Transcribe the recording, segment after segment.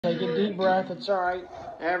Take a deep breath. It's all right.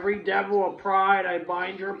 Every devil of pride, I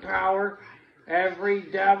bind your power. Every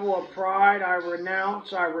devil of pride, I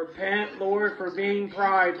renounce. I repent, Lord, for being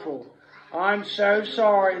prideful. I'm so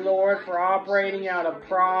sorry, Lord, for operating out of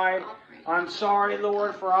pride. I'm sorry,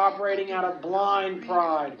 Lord, for operating out of blind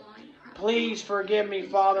pride. Please forgive me,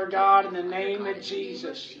 Father God, in the name of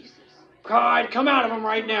Jesus. Pride, come out of them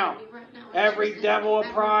right now. Every devil of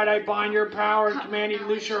pride, I bind your power and command you to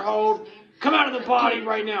loose your hold. Come out of the body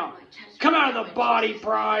right now. Come out of the body,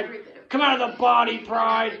 pride. Come out of the body,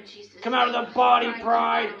 pride. Come out of the body,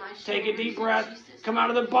 pride. Take a deep breath. Come out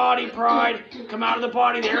of the body, pride. Come out of the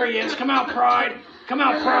body. There he is. Come out, pride. Come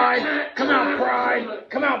out, pride. Come out, pride.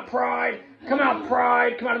 Come out, pride. Come out,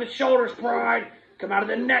 pride. Come out of the shoulders, pride. Come out of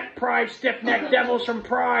the neck, pride. Stiff-necked devils from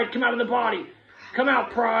pride. Come out of the body. Come out,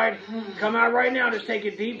 pride. Come out right now. Just take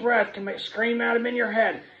a deep breath. Scream out them in your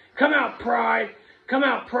head. Come out, pride. Come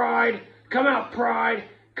out, pride. Come out, pride.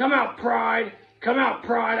 Come out, pride. Come out,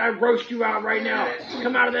 pride. I roast you out right now.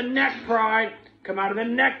 Come out of the neck, pride. Come out of the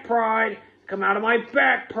neck, pride. Come out of my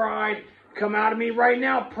back, pride. Come out of me right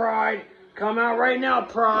now, pride. Come out right now,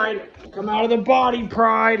 pride. Come out of the body,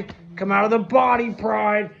 pride. Come out of the body,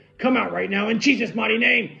 pride. Come out right now in Jesus' mighty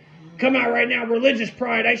name. Come out right now, religious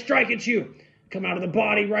pride. I strike at you. Come out of the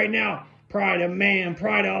body right now. Pride of man,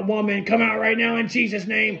 pride of a woman. Come out right now in Jesus'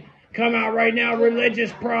 name. Come out right now,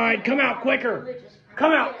 religious pride. Come out quicker.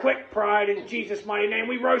 Come out quick, pride, in Jesus' mighty name.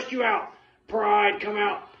 We roast you out. Pride, come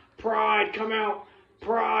out. Pride, come out.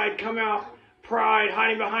 Pride, come out. Pride,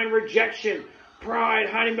 hiding behind rejection. Pride,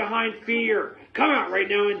 hiding behind fear. Come out right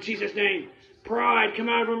now in Jesus' name. Pride, come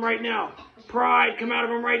out of them right now. Pride, come out of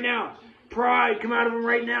them right now. Pride, come out of them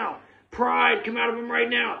right now. Pride, come out of them right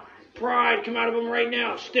now. Pride, come out of them right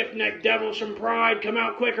now. Stiff-necked devils from pride, come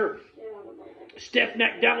out quicker.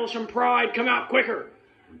 Stiff-necked devils from pride, come out quicker.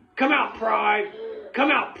 Come out, pride. Come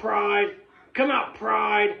out, pride. Come out,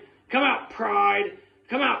 pride. Come out, pride.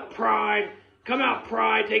 Come out, pride. Come out,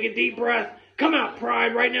 pride. Take a deep breath. Come out,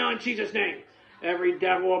 pride, right now in Jesus' name. Every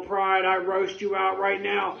devil of pride, I roast you out right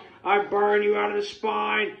now. I burn you out of the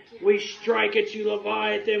spine. We strike at you,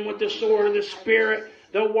 Leviathan, with the sword of the Spirit,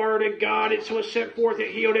 the word of God. It was sent forth,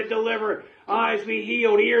 it healed, it delivered. Eyes be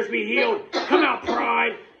healed, ears be healed. Come out,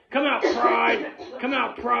 pride. Come out, pride. Come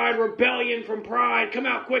out, pride. Rebellion from pride. Come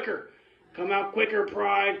out quicker. Come out quicker,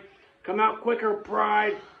 pride. Come out quicker,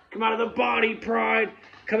 pride. Come out of the body, pride.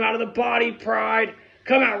 Come out of the body, pride.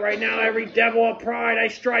 Come out right now, every devil of pride. I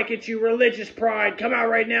strike at you, religious pride. Come out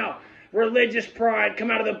right now. Religious pride,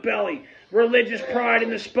 come out of the belly. Religious pride in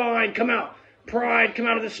the spine, come out. Pride, come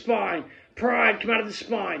out of the spine. Pride, come out of the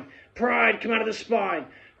spine. Pride, come out of the spine.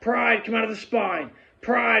 Pride, come out of the spine.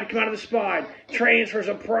 Pride, come out of the spine. Transfers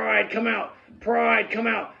of pride, come out. Pride, come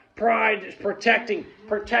out. Pride is protecting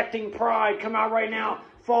pride. Come out right now.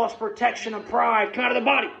 False protection of pride, come out of the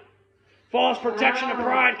body. False protection of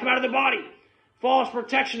pride, come out of the body. False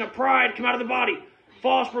protection of pride, come out of the body.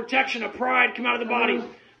 False protection of pride, come out of the body.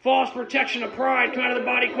 False protection of pride, come out of the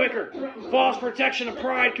body quicker. False protection of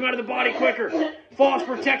pride, come out of the body quicker. False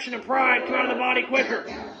protection of pride, come out of the body quicker.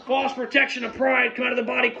 False protection of pride, come out of the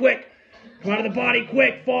body quick. Come out of the body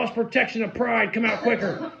quick. False protection of pride, come out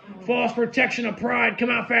quicker. False protection of pride, come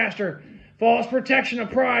out faster. False protection of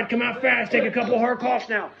pride, come out fast. Take a couple of hard coughs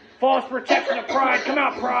now. False protection of pride, come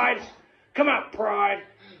out, pride. Come out, pride.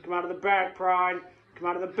 Come out of the back, pride. Come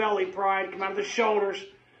out of the belly, pride. Come out of the shoulders.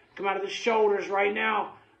 Come out of the shoulders right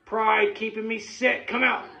now. Pride keeping me sick, come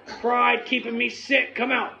out. Pride keeping me sick,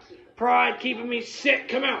 come out. Pride keeping me sick,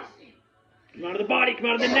 come out. Come out of the body, come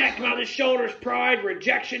out of the neck, come out of the shoulders. Pride,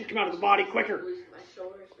 rejection, come out of the body quicker.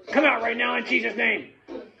 Come out right now in Jesus' name.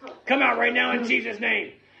 Come out right now in Jesus'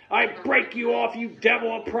 name. I break you off, you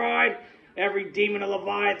devil of pride. Every demon of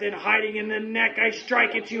Leviathan hiding in the neck, I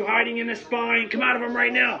strike at you, hiding in the spine. Come out of them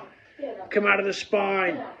right now. Come out of the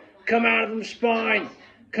spine. Come out of the spine.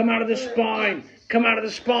 Come out of the spine. Come out of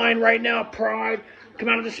the spine right now, pride. Come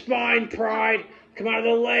out of the spine, pride. Come out of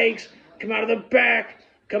the legs. Come out of the back.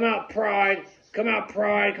 Come out, pride. Come out,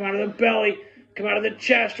 pride. Come out of the belly. Come out of the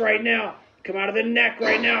chest right now. Come out of the neck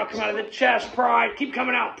right now. Come out of the chest, pride. Keep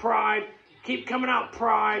coming out, pride. Keep coming out,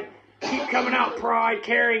 pride. Keep coming out, pride.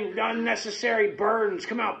 Carrying unnecessary burdens.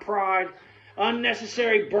 Come out, pride.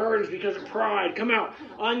 Unnecessary burdens because of pride. Come out.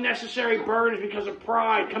 Unnecessary burdens because of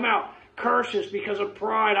pride. Come out. Curses because of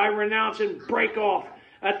pride. I renounce and break off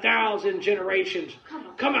 1,000 generations.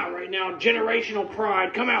 Come out right now. Generational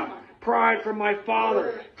pride. Come out. Pride from my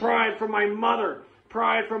father. Pride from my mother.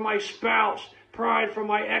 Pride from my spouse. Pride from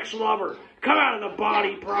my ex-lover. Come out of the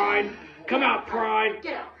body, pride. Come out, pride.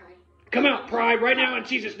 Come out, pride, right now in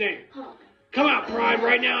Jesus' name. Come out, pride,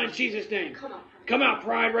 right now in Jesus' name. Come out,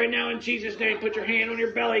 pride, right now in Jesus' name. Put your hand on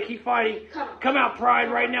your belly. Keep fighting. Come out,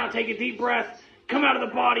 pride, right now. Take a deep breath. Come out of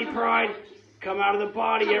the body, pride. Come out of the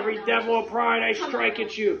body. Every devil of pride, I strike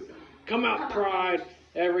at you. Come out, pride.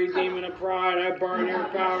 Every demon of pride, I burn your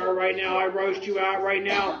power right now. I roast you out right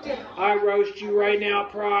now. I roast you right now,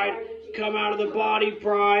 pride. Come out of the body,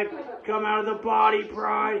 pride. Come out of the body,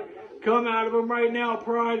 pride. Come out of them right now,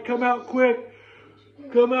 pride. Come out quick.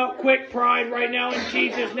 Come out quick, pride, right now in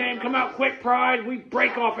Jesus' name. Come out quick, pride. We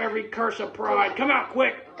break off every curse of pride. Come out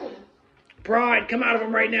quick. Pride, come out of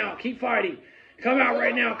them right now. Keep fighting. Come out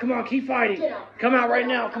right now. Come on, keep fighting. Come out right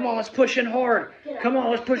now. Come on, let's push in hard. Come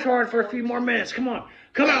on, let's push hard for a few more minutes. Come on.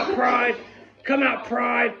 Come out, pride. Come out,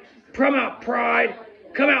 pride. Come out, pride.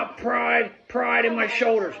 Come out, pride. Pride in my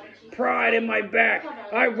shoulders. Pride in my back.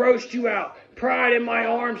 I roast you out. Pride in my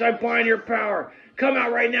arms. I bind your power. Come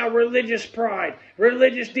out right now, religious pride.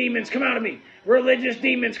 Religious demons, come out of me. Religious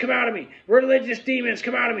demons, come out of me. Religious demons,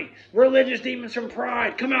 come out of me. Religious demons from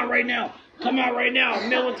pride, come out right now. Come out right now.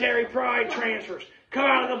 Military pride transfers. Come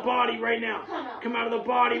out of the body right now. Come out of the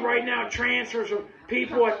body right now. Transfers of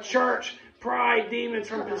people at church. Pride demons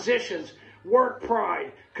from positions. Work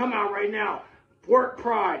pride. Come out right now. Work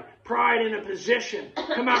pride. Pride in a position.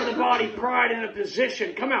 Come out of the body. Pride in a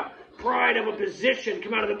position. Come out. Pride of a position.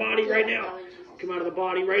 Come out of the body right now. Come out of the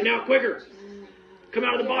body right now, quicker. Come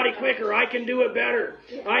out of the body quicker. I can do it better.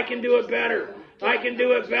 I can do it better. I can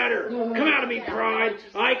do it better. Come out of me, pride.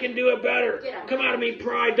 I can do it better. Come out of me,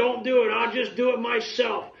 pride. Don't do it. I'll just do it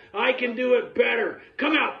myself. I can do it better.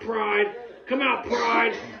 Come out, pride. Come out,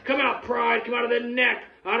 pride. Come out, pride. Come out of the neck.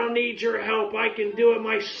 I don't need your help. I can do it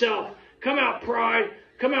myself. Come out, pride.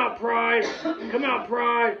 Come out, pride. Come out,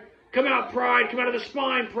 pride. Come out, pride. Come out of the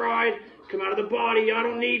spine, pride. Come out of the body. I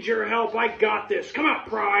don't need your help. I got this. Come out,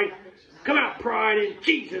 pride. Come out, pride, in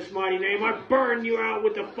Jesus' mighty name. I burn you out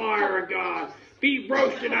with the fire of God. Be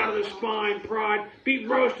roasted out of the spine, pride. Be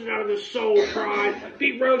roasted out of the soul, pride.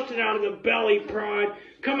 Be roasted out of the belly, pride.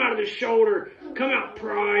 Come out of the shoulder. Come out,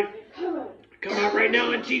 pride. Come out right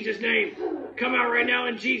now in Jesus' name. Come out right now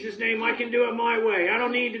in Jesus' name. I can do it my way. I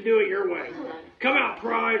don't need to do it your way. Come out,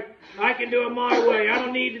 pride. I can do it my way. I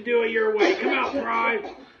don't need to do it your way. Come out,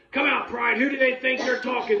 pride. Come out, pride. Who do they think they're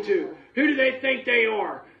talking to? Who do they think they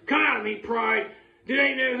are? Come out of me, pride. Do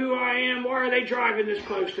they know who I am? Why are they driving this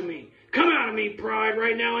close to me? Come out of me, pride,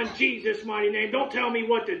 right now in Jesus' mighty name. Don't tell me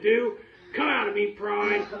what to do. Come out of me,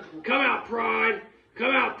 pride. Come out, pride.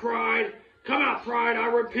 Come out, pride. Come out, pride. I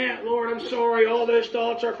repent, Lord. I'm sorry. All those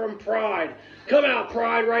thoughts are from pride. Come out,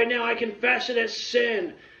 pride, right now. I confess it as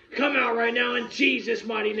sin. Come out right now in Jesus'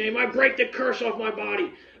 mighty name. I break the curse off my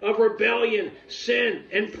body of rebellion, sin,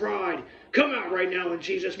 and pride. Come out right now in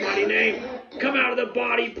Jesus' mighty name. Come out of the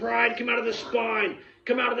body, pride. Come out of the spine.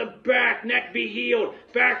 Come out of the back. Neck be healed.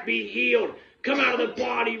 Back be healed. Come out of the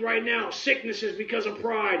body right now. Sickness is because of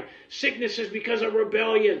pride. Sickness is because of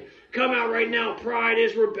rebellion. Come out right now. Pride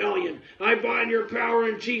is rebellion. I bind your power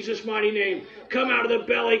in Jesus' mighty name. Come out of the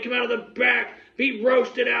belly. Come out of the back. Be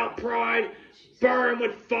roasted out, pride. Burn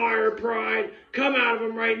with fire, pride. Come out of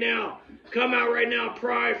them right now. Come out right now,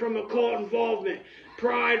 pride from occult involvement.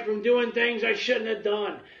 Pride from doing things I shouldn't have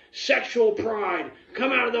done. Sexual pride.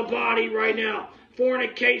 Come out of the body right now.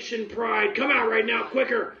 Fornication pride. Come out right now,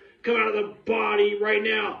 quicker. Come out of the body right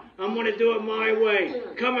now. I'm going to do it my way.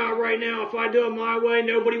 Come out right now. If I do it my way,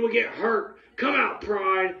 nobody will get hurt. Come out,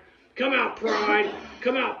 pride. Come out, pride.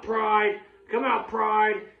 Come out, pride. Come out,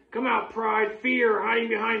 pride. Come out, pride. Fear hiding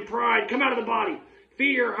behind pride. Come out of the body.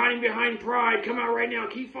 Fear hiding behind pride. Come out right now.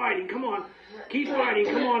 Keep fighting. Come on. Keep fighting.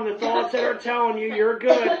 Come on. The thoughts that are telling you you're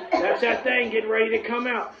good. That's that thing getting ready to come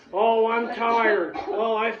out. Oh, I'm tired.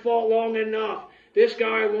 Oh, I fought long enough. This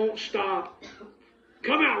guy won't stop.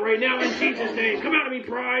 Come out right now in Jesus' name. Come out of me,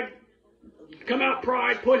 pride. Come out,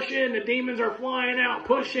 pride. Push in. The demons are flying out.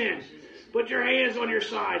 Push in. Put your hands on your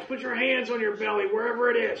sides. Put your hands on your belly, wherever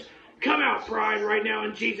it is. Come out, pride, right now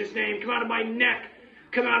in Jesus' name. Come out of my neck.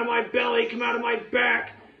 Come out of my belly. Come out of my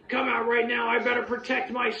back. Come out right now. I better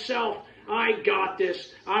protect myself. I got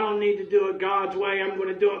this. I don't need to do it God's way. I'm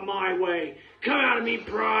going to do it my way. Come out of me,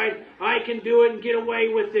 pride. I can do it and get away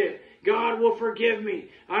with it. God will forgive me.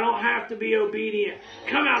 I don't have to be obedient.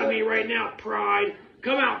 Come out of me right now, pride.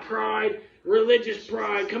 Come out, pride. Religious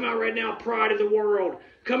pride. Come out right now, pride of the world.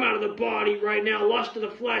 Come out of the body right now. Lust of the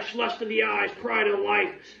flesh, lust of the eyes, pride of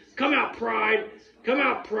life. Come out, pride. Come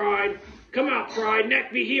out, pride. Come out, pride.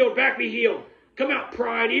 Neck be healed, back be healed. Come out,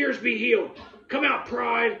 pride. Ears be healed. Come out,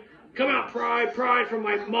 pride. Come out, pride. Pride from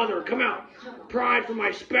my mother. Come out. Pride from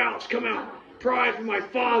my spouse. Come out. Pride from my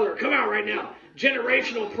father. Come out right now.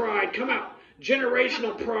 Generational pride. Come out.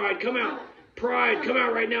 Generational pride. Come out. Pride, come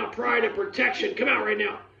out right now. Pride and protection, come out right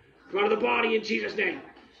now. Come out of the body in Jesus' name.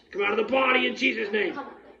 Come out of the body in Jesus' name.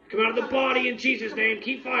 Come out of the body in Jesus' name.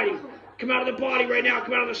 Keep fighting. Come out of the body right now.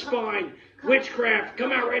 Come out of the spine. Witchcraft,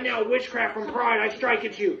 come out right now. Witchcraft from pride, I strike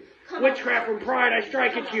at you. Witchcraft from pride, I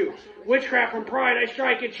strike at you. Witchcraft from pride, I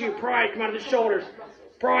strike at you. Pride, come out of the shoulders.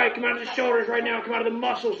 Pride, come out of the shoulders right now. Come out of the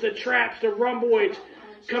muscles, the traps, the rhomboids.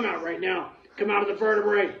 Come out right now. Come out of the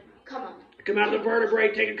vertebrae. Come out of the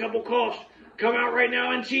vertebrae. Take a couple coughs. Come out right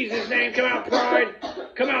now in Jesus' name. Come out, pride.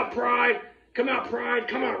 Come out, pride. Come out, pride.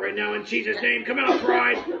 Come out right now in Jesus' name. Come out,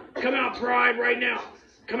 pride. Come out, pride right now.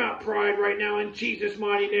 Come out, pride, right now in Jesus'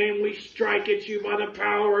 mighty name. We strike at you by the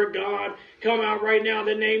power of God. Come out right now in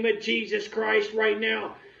the name of Jesus Christ right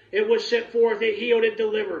now. It was sent forth, it healed, it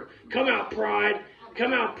delivered. Come out, pride.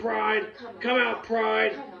 Come out, pride. Come out,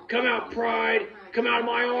 pride. Come out, pride. Come out of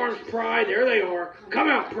my arms, pride. There they are. Come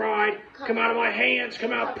out, pride. Come out of my hands.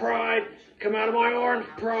 Come out, pride. Come out of my arms,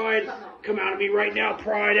 pride. Come out of me right now,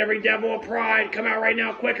 pride. Every devil of pride, come out right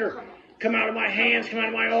now, quicker. Come out of my hands. Come out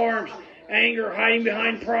of my arms. Anger hiding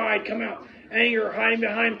behind pride, come out. Anger hiding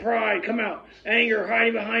behind pride, come out. Anger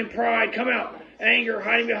hiding behind pride, come out. Anger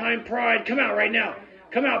hiding behind pride, come out right now.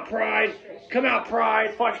 Come out, pride. Come out,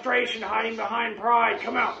 pride. Frustration hiding behind pride,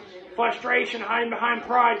 come out. Frustration hiding behind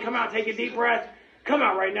pride, come out. Take a deep breath. Come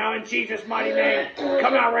out right now in Jesus' mighty name.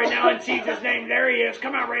 Come out right now in Jesus' name. There he is.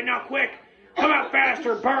 Come out right now, quick. Come out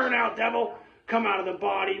faster. Burn out, devil. Come out of the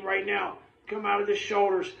body right now. Come out of the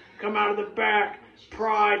shoulders. Come out of the back.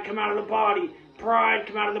 Pride, come out of the body. Pride,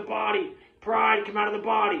 come out of the body. Pride, come out of the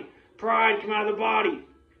body. Pride, come out of the body.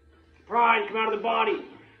 Pride, come out of the body.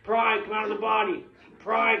 Pride, come out of the body.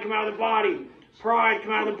 Pride, come out of the body. Pride,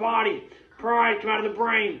 come out of the body. Pride, come out of the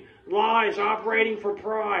brain. Lies operating for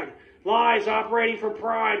pride. Lies operating for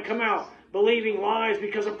pride. Come out. Believing lies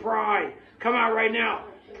because of pride. Come out right now.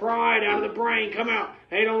 Pride out of the brain. Come out.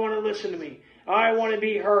 They don't want to listen to me. I want to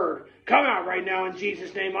be heard. Come out right now in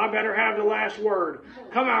Jesus' name. I better have the last word.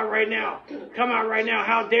 Come out right now. Come out right now.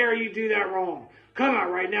 How dare you do that wrong? Come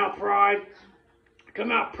out right now, pride.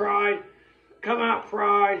 Come out, pride. Come out,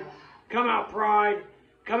 pride. Come out, pride.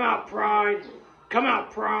 Come out, pride. Come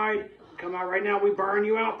out, pride. Come out right now. We burn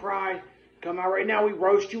you out, pride. Come out right now. We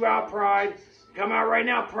roast you out, pride. Come out right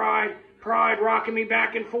now, pride. Pride rocking me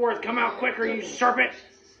back and forth. Come out quicker, you serpent.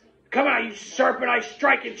 Come out, you serpent. I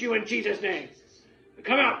strike at you in Jesus' name.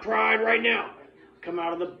 Come out, pride, right now. Come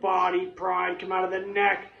out of the body, pride. Come out of the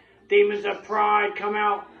neck. Demons of pride, come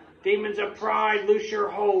out. Demons of pride, loose your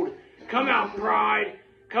hold. Come out, pride.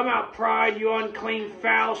 Come out, pride, you unclean,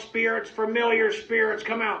 foul spirits, familiar spirits.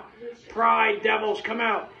 Come out. Pride, devils, come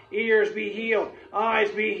out. Ears be healed. Eyes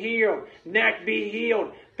be healed. Neck be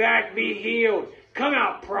healed. Back be healed. Come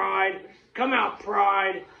out, pride. Come out,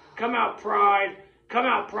 pride. Come out, pride. Come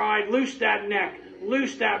out, pride. Loose that neck.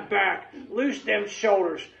 Loose that back. Loose them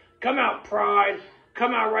shoulders. Come out, pride.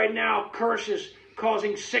 Come out right now. Curses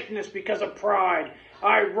causing sickness because of pride.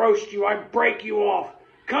 I roast you. I break you off.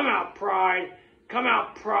 Come out, pride. Come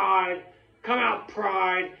out, pride. Come out,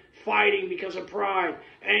 pride. Fighting because of pride.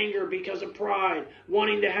 Anger because of pride.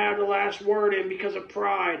 Wanting to have the last word in because of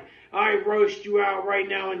pride. I roast you out right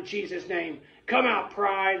now in Jesus' name. Come out,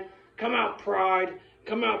 pride. Come out, pride.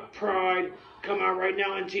 Come out, pride. Come out right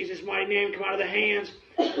now in Jesus' mighty name. Come out of the hands.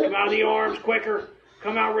 Come out of the arms quicker.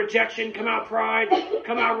 Come out rejection. Come out pride.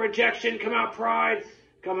 Come out rejection. Come out pride.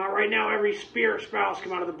 Come out right now. Every spirit spouse,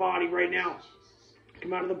 come out of the body right now.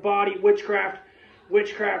 Come out of the body. Witchcraft.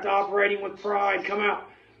 Witchcraft operating with pride. Come out.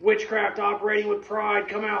 Witchcraft operating with pride.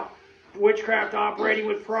 Come out. Witchcraft operating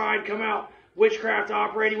with pride. Come out. Witchcraft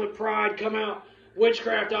operating with pride. Come out.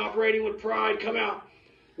 Witchcraft operating with pride. Come out.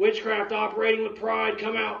 Witchcraft operating with pride.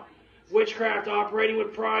 Come out. Witchcraft operating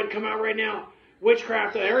with pride. Come out right now.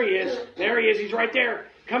 Witchcraft. There he is. There he is. He's right there.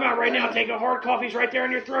 Come out right now. Take a hard cough. He's right there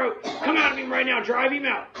in your throat. Come out of him right now. Drive him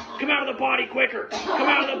out. Come out of the body quicker. Come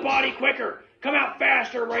out of the body quicker. Come out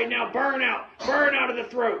faster right now. Burn out. Burn out of the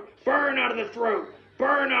throat. Burn out of the throat.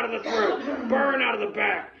 Burn out of the throat. Burn out of the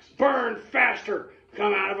back. Burn faster.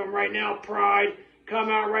 Come out of him right now, pride. Come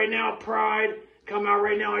out right now, pride. Come out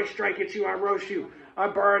right now. I strike at you. I roast you. I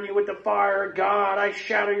burn you with the fire of God. I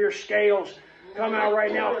shatter your scales. Come out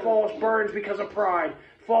right now. False burns because of pride.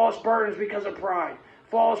 False burns because of pride.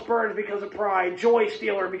 False burns because of pride. Joy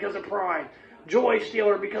stealer because of pride. Joy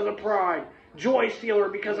stealer because of pride. Joy stealer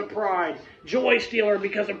because of pride. Joy stealer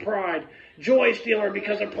because of pride. Joy stealer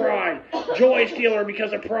because of pride. Joy stealer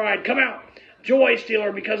because of pride. Come out. Joy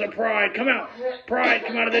stealer because of pride. Come out. Pride,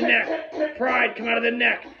 come out of the neck. Pride, come out of the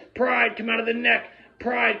neck. Pride, come out of the neck.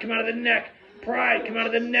 Pride, come out of the neck. Pride, come out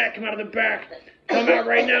of the neck. Come out of the back. Come out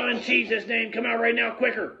right now in Jesus' name. Come out right now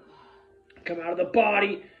quicker. Come out of the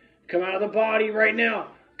body. Come out of the body right now.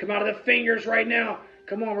 Come out of the fingers right now.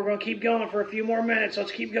 Come on, we're going to keep going for a few more minutes.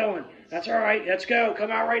 Let's keep going. That's all right. Let's go.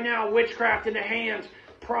 Come out right now. Witchcraft in the hands.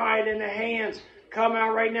 Pride in the hands. Come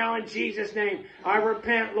out right now in Jesus' name. I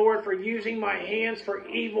repent, Lord, for using my hands for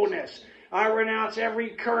evilness. I renounce every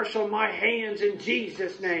curse on my hands in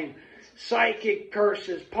Jesus' name. Psychic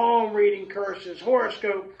curses, palm reading curses,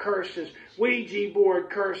 horoscope curses, Ouija board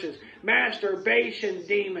curses, masturbation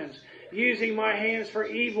demons, using my hands for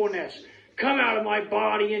evilness. Come out of my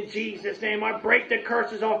body in Jesus' name. I break the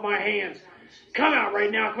curses off my hands. Come out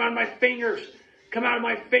right now. Come out of my fingers. Come out of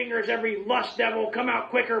my fingers, every lust devil. Come out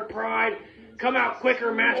quicker, pride. Come out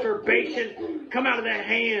quicker, masturbation. Come out of the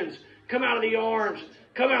hands. Come out of the arms.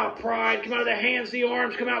 Come out, pride. Come out of the hands, the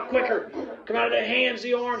arms. Come out quicker. Come out of the hands,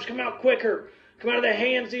 the arms. Come out quicker. Come out of the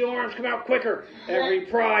hands, the arms. Come out quicker. Every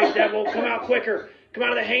pride devil, come out quicker. Come out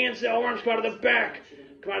of the hands, the arms. Come out of the back.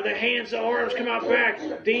 Come out of the hands, the arms. Come out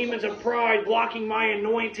back. Demons of pride blocking my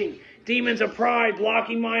anointing. Demons of pride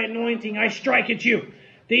blocking my anointing. I strike at you.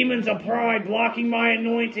 Demons of pride blocking my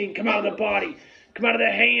anointing. Come out of the body. Come out of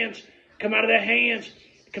the hands. Come out of the hands.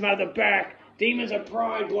 Come out of the back. Demons of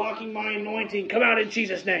pride blocking my anointing. Come out in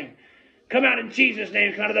Jesus' name. Come out in Jesus'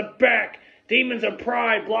 name. Come out of the back. Demons of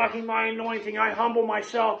pride blocking my anointing. I humble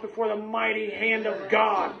myself before the mighty hand of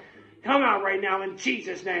God. Come out right now in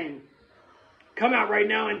Jesus' name. Come out right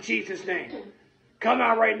now in Jesus' name. Come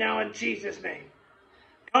out right now in Jesus' name.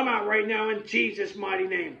 Come out right now in Jesus' mighty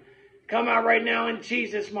name. Come out right now in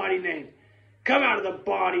Jesus' mighty name. Come out of the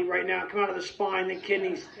body right now. Come out of the spine, the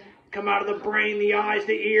kidneys. Come out of the brain, the eyes,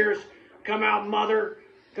 the ears. Come out, mother.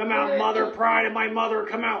 Come out, mother. Pride of my mother,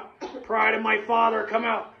 come out. Pride of my father, come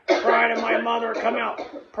out. Pride of my mother, come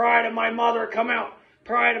out. Pride of my mother, come out.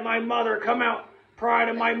 Pride of my mother, come out. Pride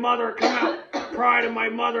of my mother, come out. Pride of my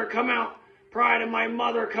mother, come out. Pride of my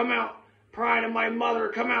mother, come out. Pride of my mother,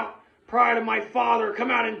 come out. Pride of my father,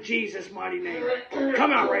 come out in Jesus' mighty name.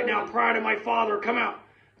 Come out right now. Pride of my father, come out.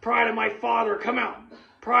 Pride of my father, come out.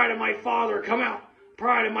 Pride of my father, come out.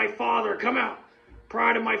 Pride of my father, come out.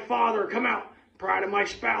 Pride of my father, come out. Pride of my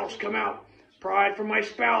spouse, come out. Pride from my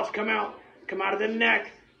spouse, come out. Come out of the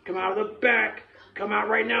neck. Come out of the back. Come out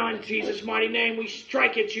right now in Jesus' mighty name. We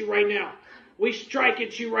strike at you right now. We strike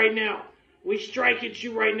at you right now. We strike at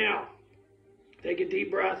you right now. Take a deep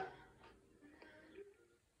breath.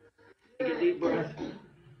 Take a deep breath.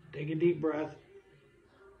 Take a deep breath.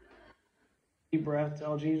 Deep breath.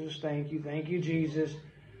 Tell Jesus, thank you. Thank you, Jesus.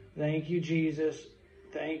 Thank you, Jesus.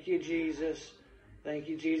 Thank you, Jesus. Thank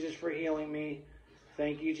you, Jesus, for healing me.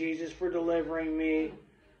 Thank you, Jesus, for delivering me.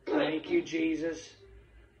 Thank you, Jesus.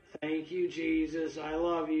 Thank you, Jesus. I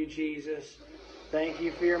love you, Jesus. Thank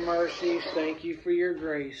you for your mercies. Thank you for your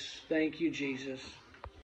grace. Thank you, Jesus.